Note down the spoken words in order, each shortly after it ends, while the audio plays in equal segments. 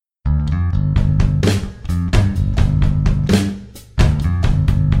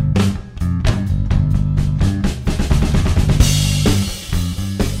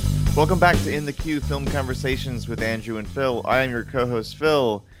Welcome back to In the Queue Film Conversations with Andrew and Phil. I am your co-host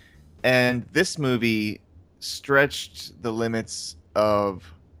Phil, and this movie stretched the limits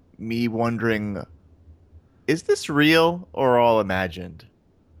of me wondering, is this real or all imagined?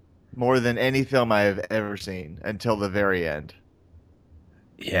 More than any film I have ever seen until the very end.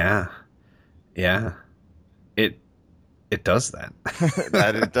 Yeah, yeah. It it does that.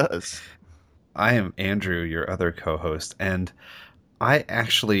 That it does. I am Andrew, your other co-host, and I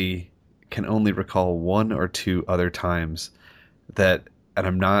actually can only recall one or two other times that, and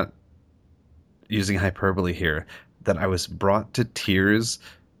I'm not using hyperbole here, that I was brought to tears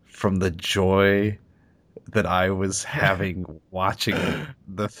from the joy that I was having watching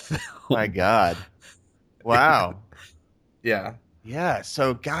the My film. God. Wow. Yeah. Yeah,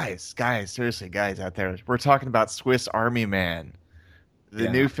 so seriously, guys out there, we're talking about Swiss Army Man, the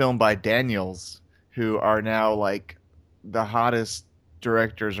new Yeah. film by Daniels, who are now like the hottest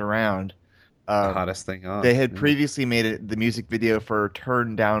directors around. The Um, hottest thing they on. had Yeah. previously made the music video for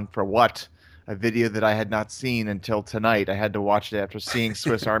 "Turn Down for What," a video that I had not seen until tonight. I had to watch it after seeing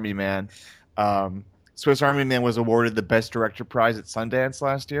Swiss Army Man. Um, Swiss Army Man was awarded the Best Director prize at Sundance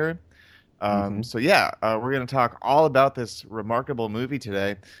last year. Hmm. We're going to talk all about this remarkable movie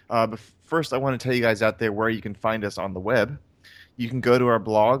today. But first, I want to tell you guys out there where you can find us on the web. You can go to our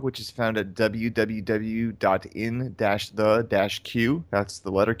blog, which is found at www.in-the-q, that's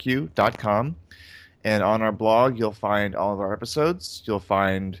the letter Q.com. And on our blog, you'll find all of our episodes. You'll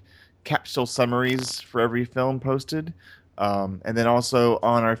find capsule summaries for every film posted. And then also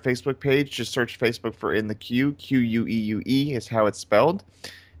on our Facebook page, just search Facebook for In the Queue. Queue is how it's spelled.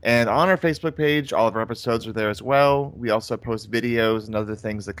 And on our Facebook page, all of our episodes are there as well. We also post videos and other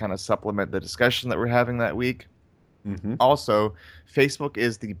things that kind of supplement the discussion that we're having that week. Hmm. Also, Facebook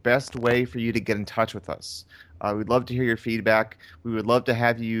is the best way for you to get in touch with us. We'd love to hear your feedback. We would love to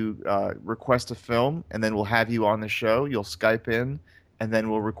have you request a film, and then we'll have you on the show. You'll Skype in, and then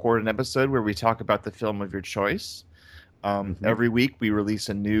we'll record an episode where we talk about the film of your choice. Hmm. Every week, we release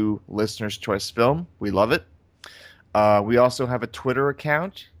a new listener's choice film. We love it. We also have a Twitter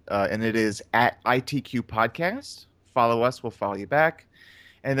account, and it is at ITQ Podcast. Follow us, we'll follow you back.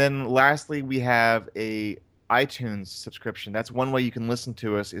 And then lastly, we have a iTunes subscription. That's one way you can listen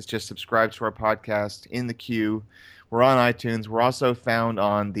to us is just subscribe to our podcast In the Queue. We're on iTunes. We're also found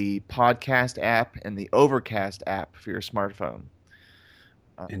on the podcast app and the Overcast app for your smartphone.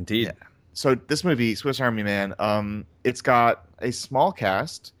 Yeah. Indeed. So this movie, Swiss Army Man, it's got a small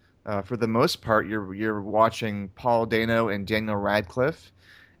cast. For the most part, you're watching Paul Dano and Daniel Radcliffe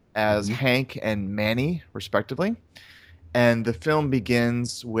as Hmm. Hank and Manny, respectively. And the film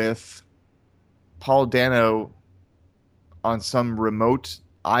begins with Paul Dano on some remote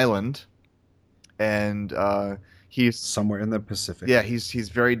island, and he's Somewhere in the yeah, Pacific. he's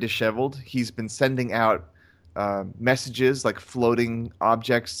very disheveled. He's been sending out messages like floating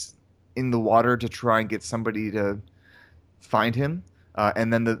objects in the water to try and get somebody to find him.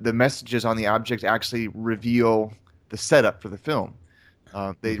 And then the messages on the object actually reveal the setup for the film.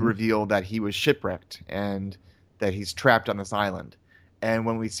 They Hmm. reveal that he was shipwrecked and that he's trapped on this island. And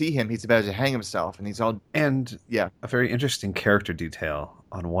when we see him, he's about to hang himself, and he's all, And yeah, a very interesting character detail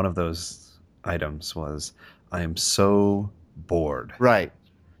on one of those items was, I am so bored. right.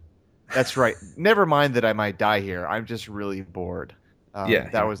 That's right. Never mind that I might die here. I'm just really bored. Yeah,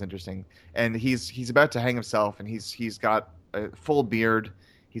 That yeah. was interesting. And he's about to hang himself, and he's got a full beard.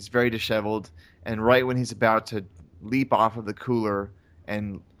 He's very disheveled, and right when he's about to leap off of the cooler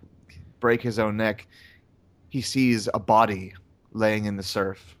and break his own neck, he sees a body laying in the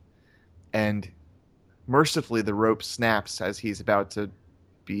surf, and mercifully the rope snaps as he's about to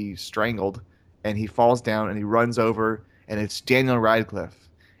be strangled, and he falls down and he runs over, and it's Daniel Radcliffe,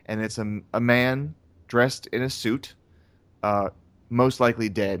 and it's a man dressed in a suit, uh, most likely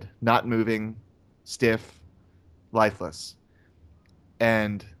dead, not moving, stiff, lifeless.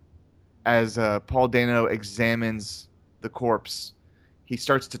 And as Paul Dano examines the corpse, he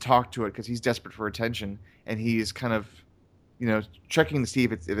starts to talk to it because he's desperate for attention, and he's kind of, checking to see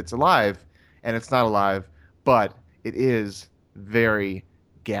if it's alive, and it's not alive, but it is very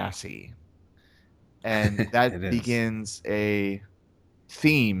gassy, and It that is. begins a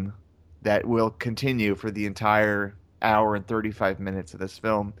theme that will continue for the entire hour and 35 minutes of this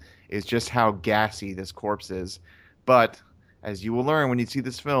film is just how gassy this corpse is. But as you will learn when you see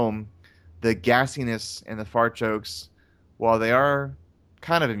this film, the gassiness and the fart jokes, while they are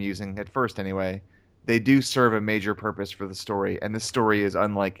kind of amusing at first anyway, they do serve a major purpose for the story. And this story is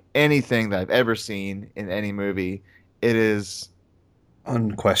unlike anything that I've ever seen in any movie. It is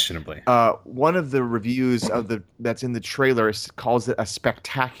Unquestionably. One of the reviews of the that's in the trailer calls it a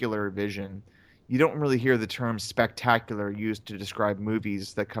spectacular vision. You don't really hear the term spectacular used to describe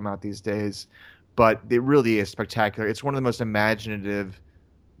movies that come out these days, but it really is spectacular. It's one of the most imaginative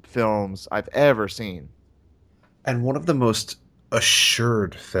films I've ever seen. And one of the most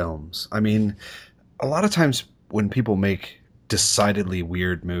assured films. I mean, a lot of times when people make decidedly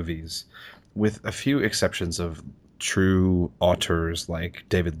weird movies, with a few exceptions of true auteurs like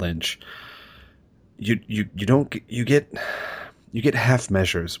David Lynch, you don't you get half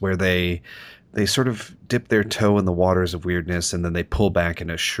measures where they sort of dip their toe in the waters of weirdness and then they pull back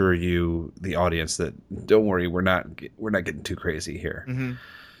and assure you, the audience, that don't worry, we're not getting too crazy here. Hmm.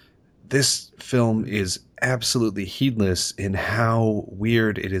 This film is absolutely heedless in how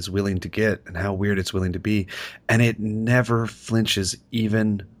weird it is willing to get and how weird it's willing to be, and it never flinches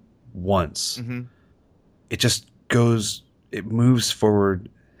even once. Hmm. It moves forward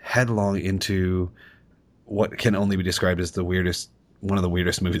headlong into what can only be described as one of the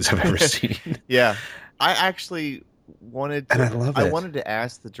weirdest movies I've ever seen. Yeah, I actually wanted And to. I love I it. wanted to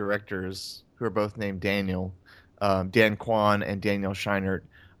ask the directors, who are both named Daniel, Dan Kwan and Daniel Scheinert.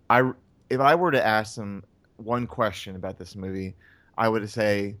 I If I were to ask them one question about this movie, I would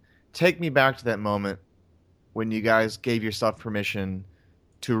say, take me back to that moment when you guys gave yourself permission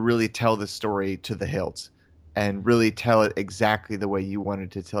to really tell the story to the hilt and really tell it exactly the way you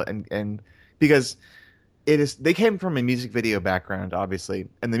wanted to tell it. And because they came from a music video background, obviously,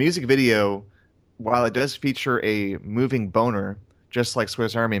 and the music video, while it does feature a moving boner just like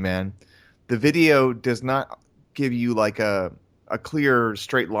Swiss Army Man, the video does not give you like a clear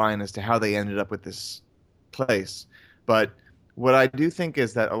straight line as to how they ended up with this place. But what I do think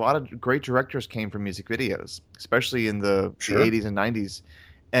is that a lot of great directors came from music videos, especially in the Sure. 80s and 90s.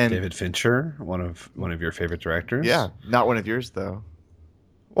 And David Fincher, one of your favorite directors. yeah, not one of yours though.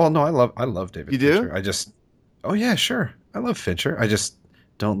 Well, no, I love David You do? Fincher. Oh yeah, sure. I love Fincher. I just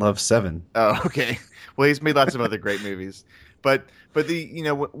don't love Seven. Oh, okay. Well, he's made lots of other great movies, but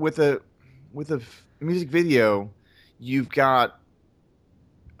the with a music video, you've got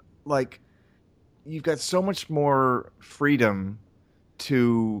like you've got so much more freedom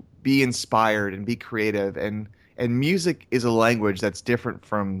to be inspired and be creative, and music is a language that's different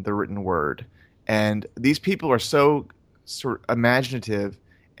from the written word, and these people are so sort of imaginative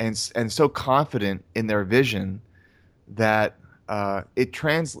and so confident in their vision that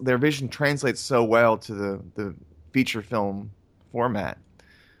their vision translates so well to the feature film format.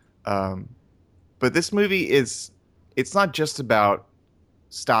 Um, but this movie it's not just about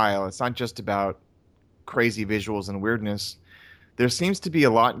style. It's not just about crazy visuals and weirdness. There seems to be a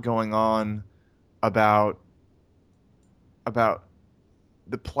lot going on about about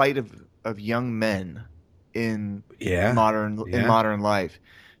the plight of young men in Yeah. in Yeah. modern life.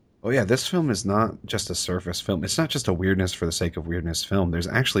 Oh yeah, this film is not just a surface film. It's not just a weirdness for the sake of weirdness film. There's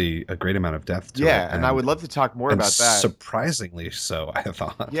actually a great amount of depth to Yeah, it, and I would love to talk more and about that. surprisingly so, I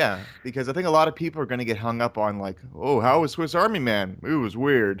thought. Yeah, because I think a lot of people are going to get hung up on like, oh, how was Swiss Army Man? It was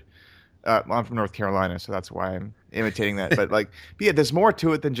weird. I'm from North Carolina, so that's why I'm imitating that. But yeah, there's more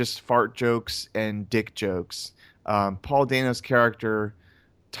to it than just fart jokes and dick jokes. Paul Dano's character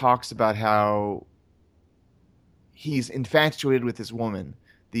talks about how he's infatuated with this woman,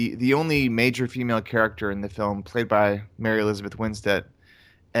 the only major female character in the film, played by Mary Elizabeth Winstead,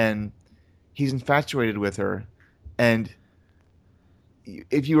 and he's infatuated with her. And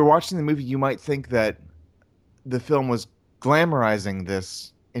if you were watching the movie, you might think that the film was glamorizing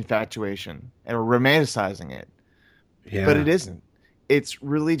this infatuation or romanticizing it, Yeah. but it isn't. It's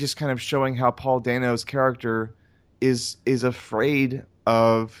really just kind of showing how Paul Dano's character is afraid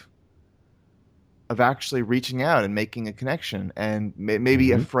of actually reaching out and making a connection, and maybe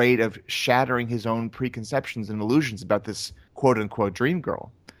Mhm. afraid of shattering his own preconceptions and illusions about this quote unquote dream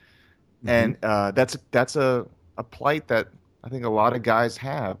girl. Mhm. And that's a plight that I think a lot of guys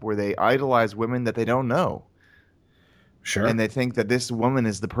have, where they idolize women that they don't know, Sure. and they think that this woman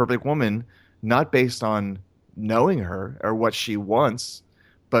is the perfect woman, not based on knowing her or what she wants,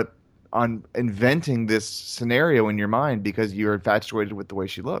 but on inventing this scenario in your mind because you're infatuated with the way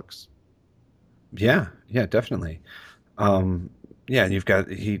she looks. Yeah, yeah, definitely. Um, yeah, and you've got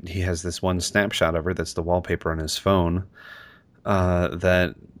he has this one snapshot of her that's the wallpaper on his phone.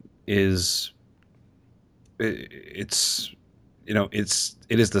 That is it's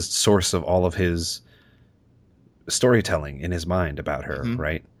it is the source of all of his storytelling in his mind about her, Hmm.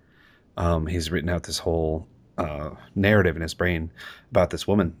 right? He's written out this whole narrative in his brain about this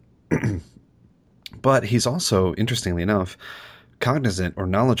woman, but he's also, interestingly enough, cognizant or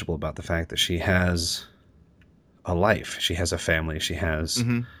knowledgeable about the fact that she has a life. She has a family. She has,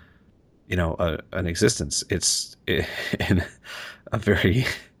 Hmm. an existence. It's in a very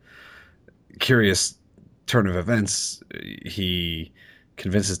curious turn of events. He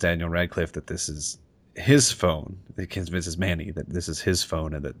convinces Daniel Radcliffe that this is his phone. He convinces Manny that this is his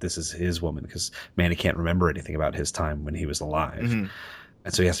phone and that this is his woman, because Manny can't remember anything about his time when he was alive. Hmm.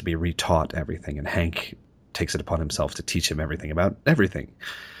 And so he has to be retaught everything. And Hank takes it upon himself to teach him everything about everything.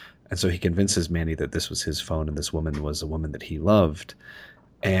 And so he convinces Manny that this was his phone and this woman was a woman that he loved.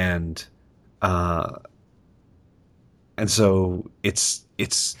 And uh, so it's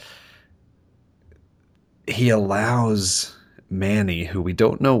he allows Manny, who we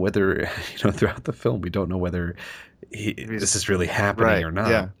don't know whether, throughout the film, we don't know whether this is really happening Right. or not.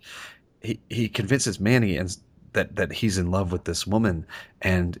 Yeah. He convinces Manny and that he's in love with this woman,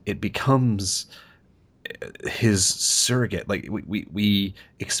 and it becomes his surrogate. Like we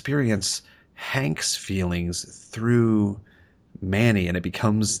experience Hank's feelings through Manny, and it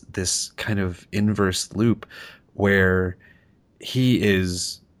becomes this kind of inverse loop where he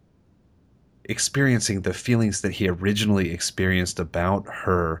is experiencing the feelings that he originally experienced about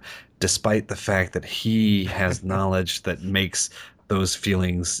her, despite the fact that he has knowledge that makes those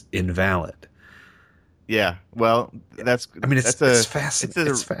feelings invalid. Yeah. Well, I mean, it's it's fascinating.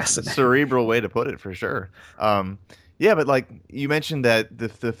 a It's fascinating. cerebral way to put it for sure. Yeah, but like you mentioned that the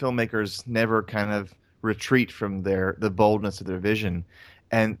filmmakers never kind of retreat from the boldness of their vision,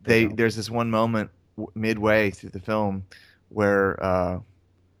 and They don't. there's this one moment midway through the film where uh,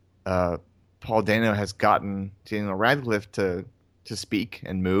 Paul Dano has gotten Daniel Radcliffe to speak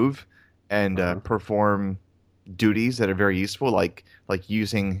and move and Uh-huh. perform duties that are very useful, like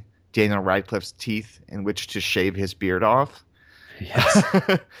using Daniel Radcliffe's teeth in which to shave his beard off. Yes.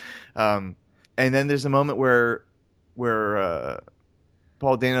 um, and then there's a moment where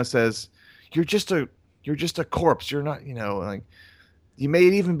Paul Dano says, "You're just a corpse. You're not, like you may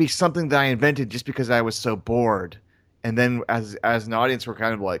even be something that I invented just because I was so bored." And then as an audience, we're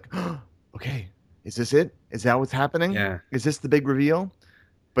kind of like, "Okay, is this it? Is that what's happening? Yeah. Is this the big reveal?"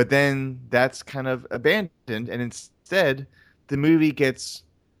 But then that's kind of abandoned, and instead, the movie gets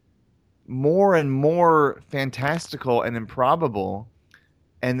more and more fantastical and improbable,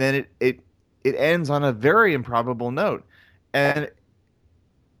 and then it ends on a very improbable note. And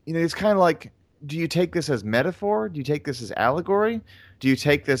it's kind of like, do you take this as metaphor? Do you take this as allegory? Do you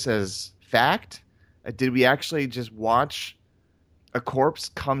take this as fact? Did we actually just watch a corpse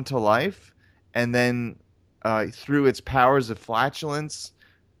come to life, and then through its powers of flatulence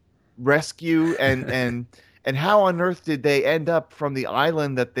rescue and how on earth did they end up from the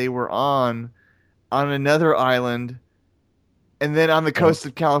island that they were on another island and then on the Well, coast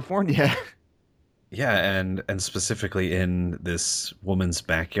of California yeah, and specifically in this woman's in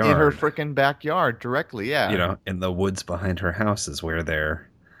her backyard, frickin' backyard directly? Yeah. in the woods behind her house is where they're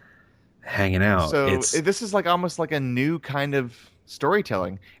hanging out. So It's this is like almost like a new kind of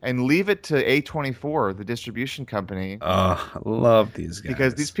storytelling, and leave it to A24, the distribution company, I love these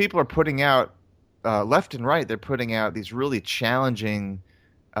because these guys. people are putting out left and right. They're putting out these really challenging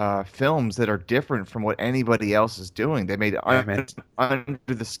films that are different from what anybody else is doing. They made Yeah, man. Under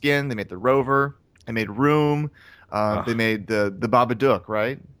the Skin. They made The Rover. They made Room. They Oh, made the Babadook,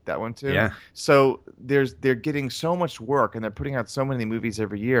 right? That one too. yeah. So they're getting so much work, and they're putting out so many movies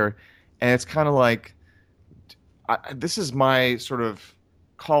every year, and it's kind of like this is my sort of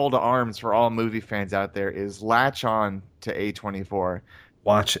call to arms for all movie fans out there: is latch on to A24.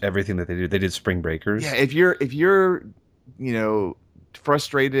 Watch everything that they do. They did Spring Yeah, Breakers. if you're you know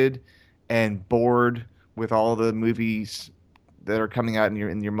frustrated and bored with all the movies that are coming out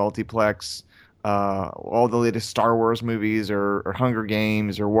in your multiplex, all the latest Star Wars movies or Hunger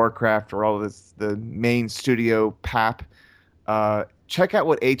Games or Warcraft or all of this, the main studio pap, check out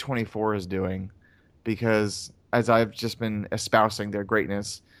what A24 is doing, because as I've just been espousing their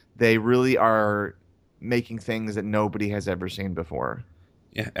greatness, they really are making things that nobody has ever seen before.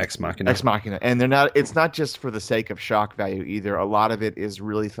 Yeah, Ex Machina. Ex Machina, and it's not just for the sake of shock value either. A lot of it is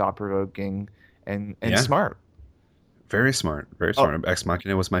really thought provoking and Yeah, smart. very smart. Very Oh, smart. Ex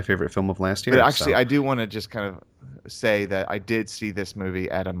Machina was my favorite film of last but year. actually, So, I do want to just kind of say that I did see this movie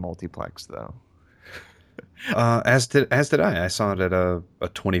at a multiplex, though. as did I. I saw it at a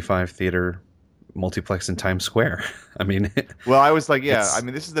 25 theater multiplex in Times Square. I mean, Well, I was like, yeah, I it's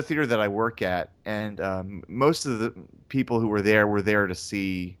mean, this is the theater that I work at, and most of the people who were there to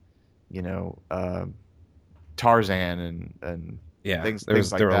see, you know, Tarzan and yeah. things There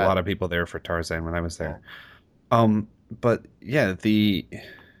like were a that. lot of people there for Tarzan when I was Yeah. there. But yeah, the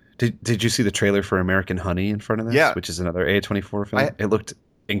did you see the trailer for American Honey in front of this, Yeah, which is another A24 film? I It looked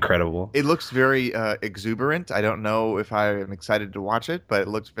incredible. It looks very exuberant. I don't know if I am excited to watch it, but it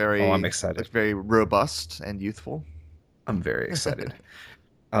Oh, I'm excited. looks very robust and youthful. I'm very excited.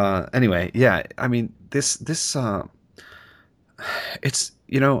 Anyway, yeah, I mean this it's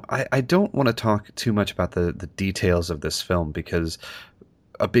I don't want to talk too much about the details of this film because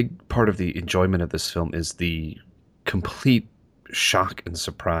a big part of the enjoyment of this film is the complete shock and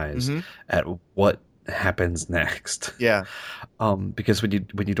surprise Hmm. at what happens next. Yeah. Because when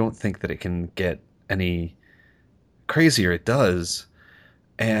you don't think that it can get any crazier, it does,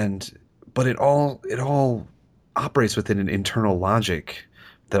 and but it all operates within an internal logic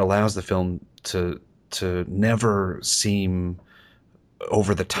that allows the film to never seem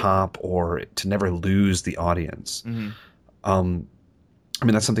over the top or to never lose the audience. Hmm. Um, I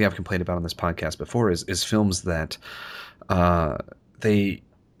mean, that's something I've complained about on this podcast before is films that uh, they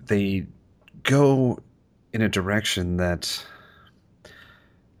they go in a direction that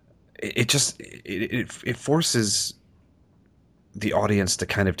it forces the audience to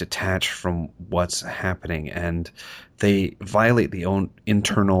kind of detach from what's happening, and they violate the own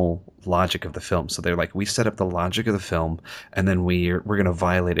internal logic of the film. So they're like, we set up the logic of the film, and then we're going to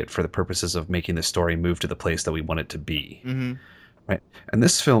violate it for the purposes of making the story move to the place that we want it to be. Hmm. Right. And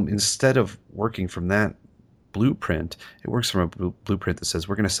this film, instead of working from that blueprint, it works from a blueprint that says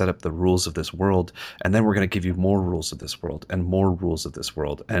we're going to set up the rules of this world, and then we're going to give you more rules of this world and more rules of this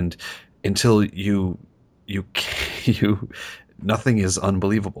world, and until you you nothing is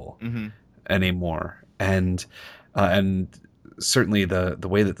unbelievable Hmm. anymore. And certainly the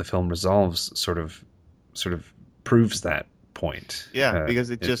way that the film resolves sort of proves that point. Yeah, because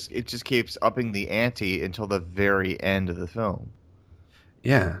it just keeps upping the ante until the very end of the film.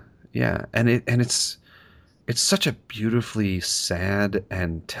 Yeah, yeah, and it's such a beautifully sad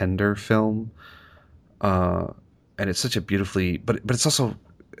and tender film, uh, and it's such a beautifully, but it's also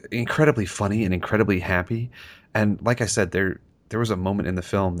incredibly funny and incredibly happy. And like I said, there was a moment in the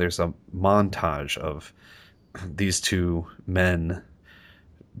film. There's a montage of these two men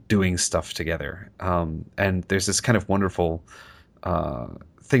doing stuff together, and there's this kind of wonderful uh,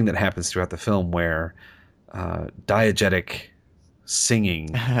 thing that happens throughout the film where diegetic singing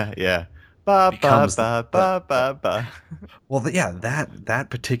Yeah. Ba ba becomes ba ba ba ba. well, yeah, that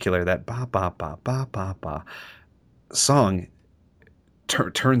particular that ba ba ba ba ba ba song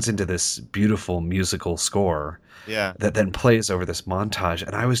turns into this beautiful musical score Yeah. that then plays over this montage,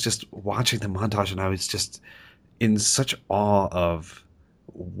 and I was just watching the montage, and I was just in such awe of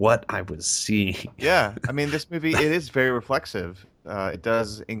what I was seeing. Yeah. I mean, this movie it is very reflexive. It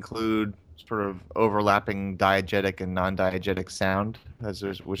does include sort of overlapping diegetic and non-diegetic sound,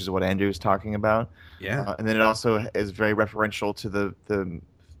 which is what Andrew was talking about. Yeah, And then it also is very referential to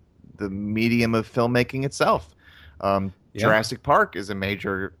the medium of filmmaking itself. yeah, Jurassic Park is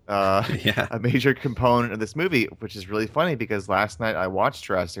yeah. a major component of this movie, which is really funny because last night I watched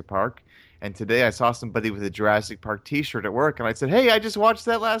Jurassic Park, and today I saw somebody with a Jurassic Park T-shirt at work, and I said, "Hey, I just watched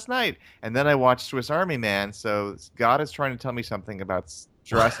that last night." And then I watched Swiss Army Man. So God is trying to tell me something about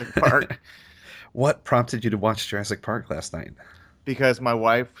Jurassic Park What prompted you to watch Jurassic Park last night? because my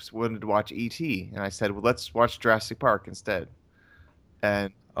wife wanted to watch E.T., and I said, "Well, let's watch Jurassic Park instead."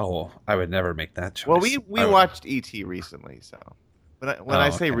 And Oh, I would never make that well, choice. we watched E.T. recently, so when I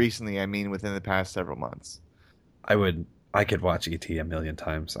Oh, say okay. recently, I mean within the past several months. I would. I could watch ET a million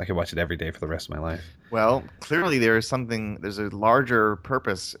times. I could watch it every day for the rest of my life. Well, clearly there's a larger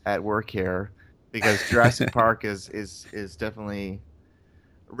purpose at work here because Jurassic Park is definitely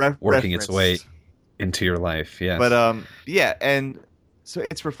Working its way referenced. into your life. But Yes. yeah, and so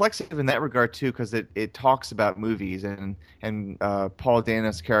it's reflexive in that regard too because it talks about movies and Paul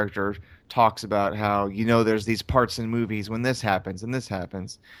Dano's character talks about how there's these parts in movies when this happens and this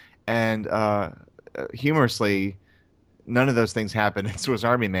happens, and humorously none of those things happen in Swiss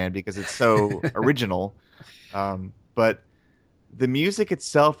Army Man because it's so original. But the music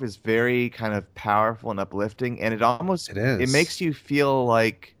itself is very kind of powerful and uplifting, and It it is. makes you feel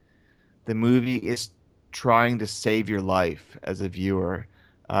like the movie is trying to save your life as a viewer.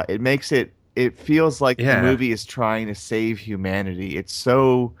 It feels like the Yeah. movie is trying to save humanity.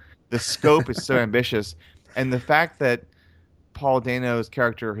 The scope is so ambitious, and the fact that Paul Dano's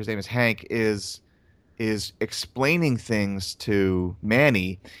character, his name is Hank, is explaining things to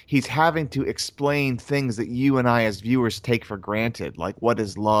Manny. He's having to explain things that you and I as viewers take for granted, like what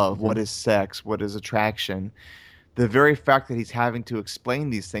is love, Mhm. what is sex, what is attraction. The very fact that he's having to explain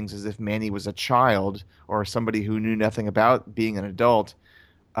these things as if Manny was a child or somebody who knew nothing about being an adult,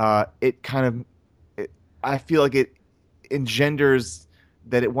 it kind of, it, I feel like it engenders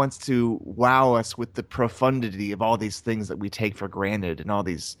that it wants to wow us with the profundity of all these things that we take for granted and all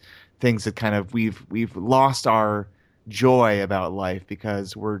these things that kind of we've lost our joy about life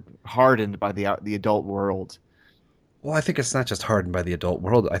because we're hardened by the adult world. Well, I think it's not just hardened by the adult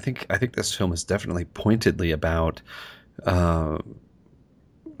world. I think this film is definitely pointedly about uh,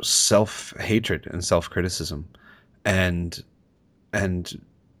 self hatred and self criticism, and and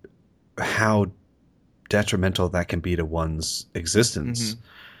how detrimental that can be to one's existence.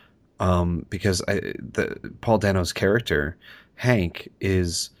 Hmm. Because Paul Dano's character Hank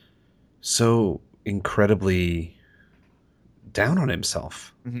is so incredibly down on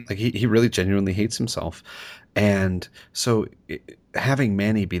himself. Hmm. Like he really genuinely hates himself. And so having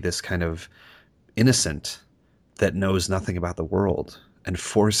Manny be this kind of innocent that knows nothing about the world and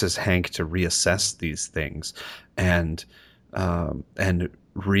forces Hank to reassess these things and and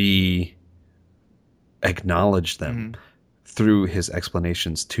re acknowledge them Hmm. through his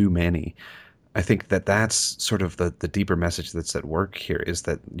explanations to Manny. I think that that's sort of the deeper message that's at work here is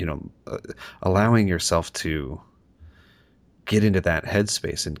that, allowing yourself to get into that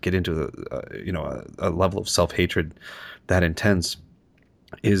headspace and get into a level of self-hatred that intense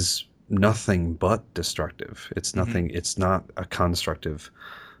is nothing but destructive. It's Hmm. nothing. It's not a constructive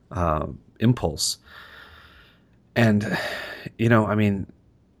uh, impulse. And I mean,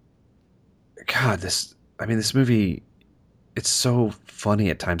 God, this movie. It's so funny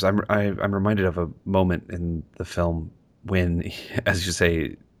at times. I'm reminded of a moment in the film when, as you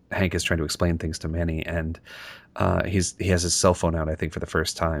say, Hank is trying to explain things to Manny, and he has his cell phone out, I think, for the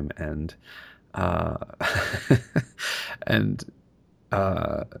first time, and uh, and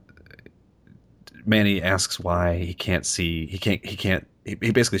uh, Manny asks why he can't see. He can't. He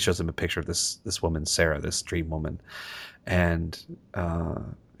basically shows him a picture of this woman, Sarah, this dream woman, and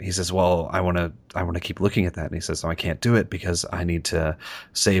he says, "Well, I want to keep looking at that." And he says, "No, I can't do it because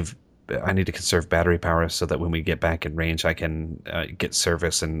save." I need to conserve battery power so that when we get back in range, I can get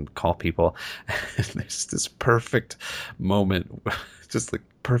service and call people. And there's this perfect moment, just like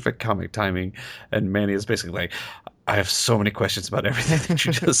perfect comic timing. And Manny is basically like, I have so many questions about everything that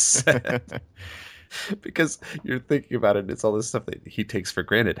you just said. Because you're thinking about it, it's all this stuff that he takes for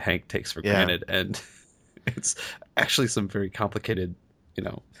granted, Hank takes for Yeah. granted. And it's actually some very complicated, you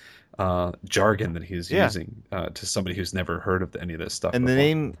know, jargon that he's Yeah. using to somebody who's never heard of any of this stuff And the before.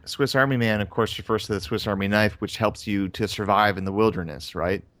 name Swiss Army Man, of course, refers to the Swiss Army knife, which helps you to survive in the wilderness,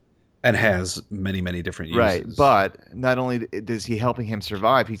 right? And has many, many different Right. uses. But not only is he helping him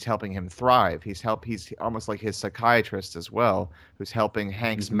survive, he's helping him thrive. He's almost like his psychiatrist as well, who's helping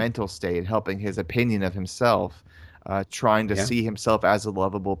Hank's Hmm. mental state, helping his opinion of himself, trying to Yeah. see himself as a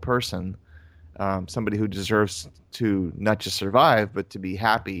lovable person, somebody who deserves to not just survive, but to be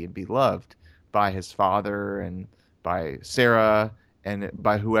happy and be loved by his father and by Sarah and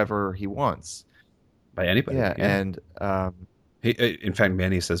by whoever he wants. By anybody. Yeah, Yeah. and In fact,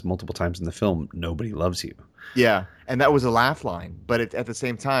 Manny says multiple times in the film, nobody loves you. yeah, and that was a laugh line, but at the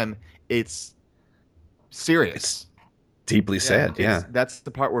same time, it's It's serious. deeply Yeah, sad. it's Yeah. that's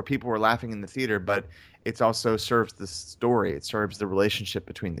the part where people were laughing in the theater, but it's also serves the story. It serves the relationship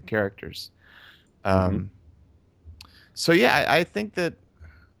between the characters. Hmm. Um, so yeah, I think that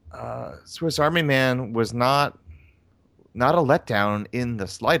Swiss Army Man was not a letdown in the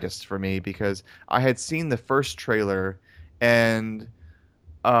slightest for me because I had seen the first trailer, and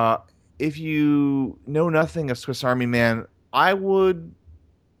uh, if you know nothing of Swiss Army Man, I would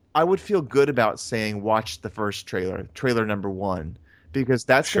I would feel good about saying watch the first trailer number one, because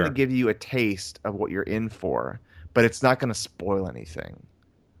that's going to Sure. give you a taste of what you're in for, but it's not going to spoil anything.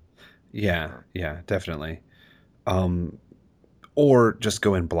 Yeah. Yeah. Definitely. Um, or just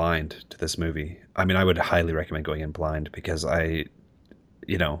go in blind to this movie. I mean, I would highly recommend going in blind because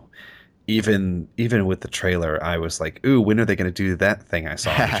you know, even with the trailer, I was like, "Ooh, when are they going to do that thing I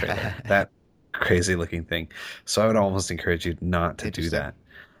saw in the trailer? That crazy looking thing." So I would almost encourage you not to do Interesting. that.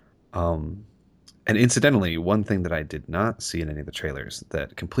 Um, and incidentally, one thing that I did not see in any of the trailers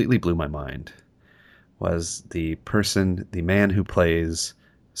that completely blew my mind was the man who plays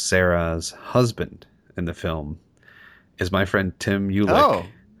Sarah's husband in the film is my friend Tim Ulick Oh,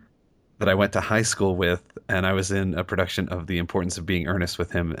 that I went to high school with, and I was in a production of The Importance of Being Earnest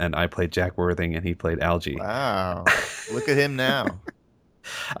with him, and I played Jack Worthing and he played Algie. wow. Look at him now.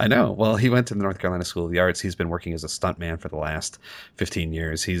 I know. Well, he went to the North Carolina School of the Arts. He's been working as a stuntman for the last 15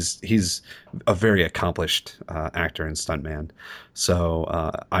 years. He's a very accomplished actor and stuntman. So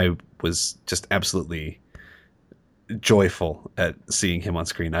I was just absolutely joyful at seeing him on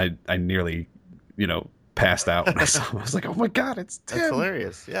screen. I nearly, you know, passed out when I saw him. I was like, oh my God, it's Tim. That's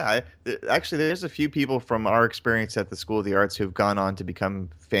hilarious. Yeah, actually, there's a few people from our experience at the School of the Arts who've gone on to become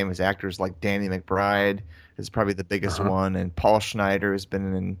famous actors, like Danny McBride is probably the biggest one, and Paul Schneider has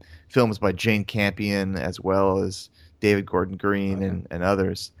been in films by Jane Campion as well as David Gordon Green and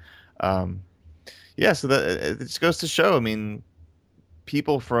others. Yeah, so it just goes to show. I mean,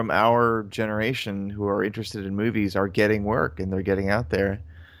 people from our generation who are interested in movies are getting work and they're getting out there.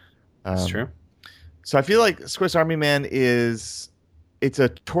 That's true. So I feel like Swiss Army Man it's a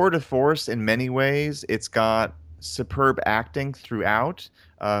tour de force in many ways. It's got superb acting throughout.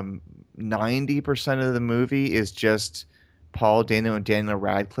 90% of the movie is just Paul Dano and Daniel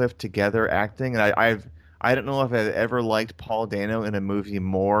Radcliffe together acting. And I don't know if I've ever liked Paul Dano in a movie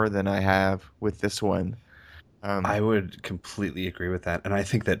more than I have with this one. I would completely agree with that. And I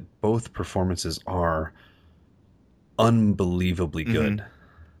think that both performances are unbelievably good.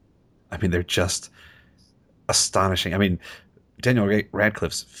 Mm-hmm. I mean, they're just astonishing. I mean, Daniel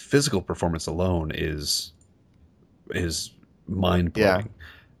Radcliffe's physical performance alone is mind-blowing. Yeah.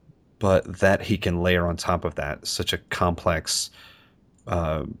 But that he can layer on top of that such a complex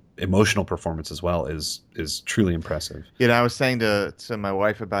emotional performance as well is truly impressive. You know, I was saying to my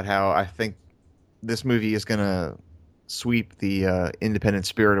wife about how I think this movie is going to sweep the Independent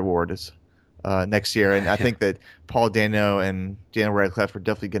Spirit Awards next year, and I think that Paul Dano and Daniel Radcliffe are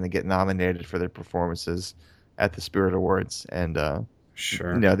definitely going to get nominated for their performances at the Spirit Awards. And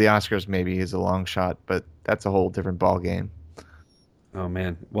sure, you know, the Oscars maybe is a long shot, but that's a whole different ball game. Oh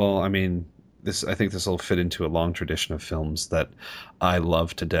man, well, I mean, I think this will fit into a long tradition of films that I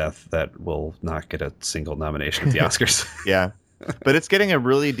love to death that will not get a single nomination at the Oscars. Yeah, but it's getting a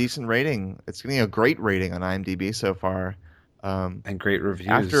really decent rating. It's getting a great rating on IMDb so far. And great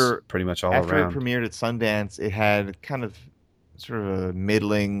reviews pretty much all around. After it premiered at Sundance, it had kind of sort of a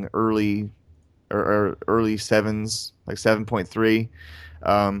middling early sevens, like 7.3.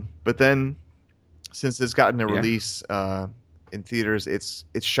 But then since it's gotten a release in theaters, it's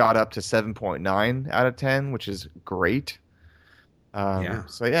shot up to 7.9 out of 10, which is great.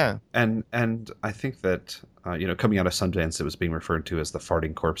 So yeah. And I think that coming out of Sundance, it was being referred to as the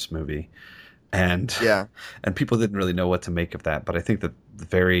Farting Corpse movie. And people didn't really know what to make of that, but I think that the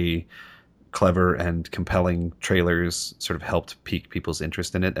very clever and compelling trailers sort of helped pique people's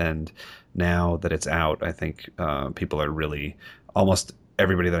interest in it. And now that it's out, I think people are really, almost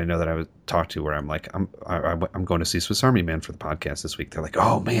everybody that I know that I would talk to, where I'm like, I'm going to see Swiss Army Man for the podcast this week. They're like,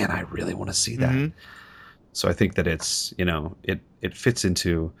 oh man, I really want to see that. Mm-hmm. So I think that it's it fits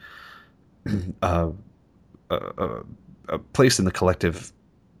into a place in the collective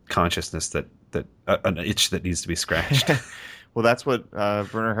consciousness that an itch that needs to be scratched. Well, that's what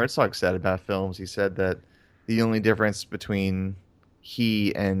Werner Herzog said about films. He said that the only difference between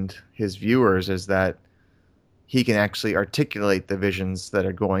he and his viewers is that he can actually articulate the visions that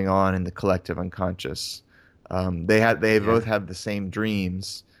are going on in the collective unconscious. They both have the same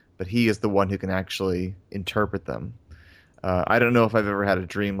dreams, but he is the one who can actually interpret them. I don't know if I've ever had a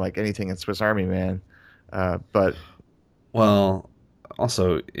dream like anything in Swiss Army Man, but well.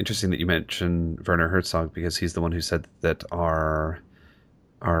 Also, interesting that you mentioned Werner Herzog, because he's the one who said that our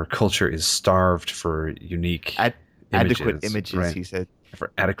culture is starved for unique adequate images. Right? He said,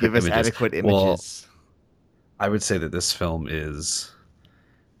 for adequate give us images. Adequate images. Well, I would say that this film is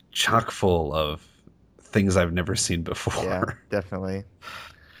chock full of things I've never seen before. Yeah, definitely.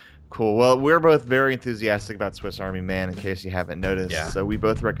 Cool. Well, we're both very enthusiastic about Swiss Army Man, in case you haven't noticed. Yeah. So we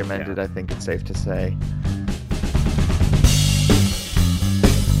both recommend it, I think it's safe to say.